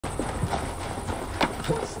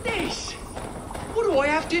What's this? What do I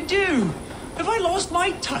have to do? Have I lost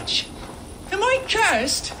my touch? Am I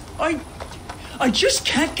cursed? I just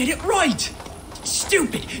can't get it right.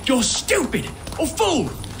 Stupid! You're stupid! Or fool!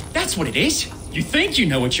 That's what it is. You think you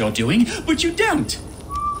know what you're doing, but you don't.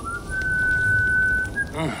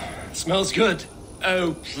 Smells good.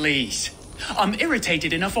 Oh, please. I'm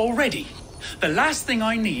irritated enough already. The last thing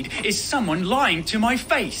I need is someone lying to my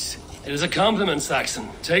face. It is a compliment, Saxon.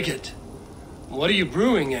 Take it. What are you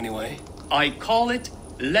brewing, anyway? I call it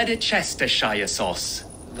Ledecestrescire sauce.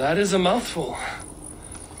 That is a mouthful.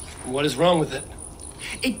 What is wrong with it?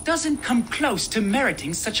 It doesn't come close to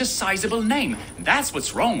meriting such a sizable name. That's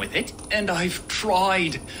what's wrong with it. And I've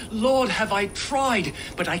tried. Lord, have I tried.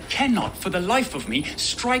 But I cannot, for the life of me,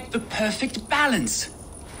 strike the perfect balance.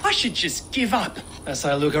 I should just give up. As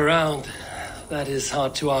I look around, that is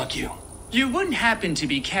hard to argue. You wouldn't happen to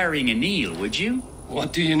be carrying an eel, would you?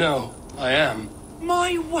 What do you know? I am.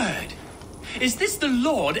 My word. Is this the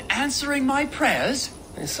Lord answering my prayers?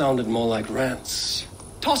 They sounded more like rants.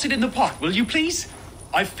 Toss it in the pot, will you please?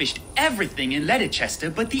 I've fished everything in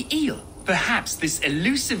Ledecester but the eel. Perhaps this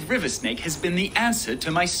elusive river snake has been the answer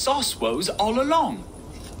to my sauce woes all along.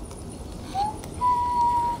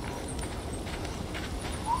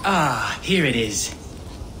 Ah, here it is.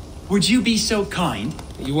 Would you be so kind?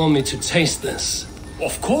 You want me to taste this?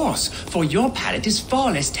 Of course, for your palate is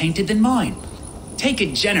far less tainted than mine. Take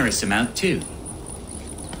a generous amount, too.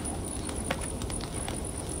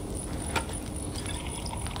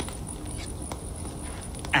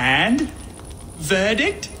 And?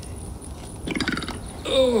 Verdict?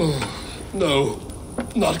 Oh, no.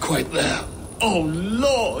 Not quite there. Oh,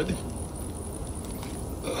 Lord!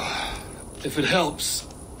 If it helps,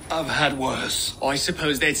 I've had worse. I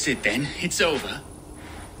suppose that's it then. It's over.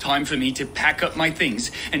 Time for me to pack up my things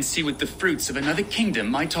and see what the fruits of another kingdom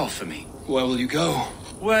might offer me. Where will you go?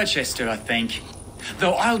 Worcester, I think.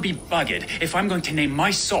 Though I'll be buggered if I'm going to name my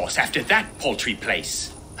sauce after that paltry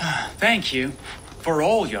place. Thank you for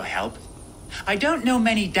all your help. I don't know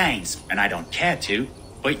many Danes, and I don't care to,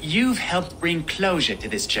 but you've helped bring closure to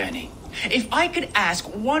this journey. If I could ask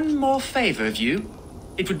one more favor of you,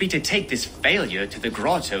 it would be to take this failure to the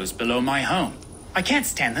grottos below my home. I can't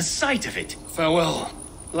stand the sight of it. Farewell.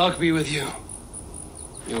 Luck be with you.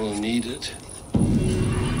 You will need it.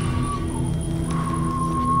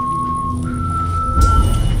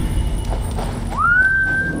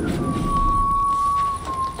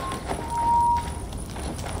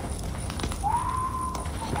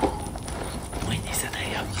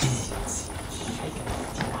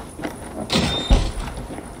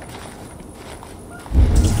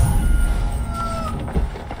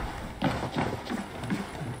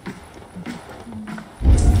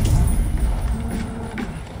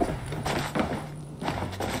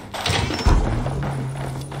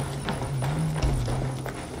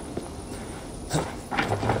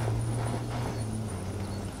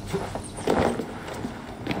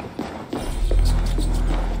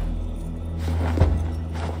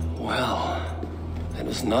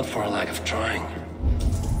 Not for a lack of trying.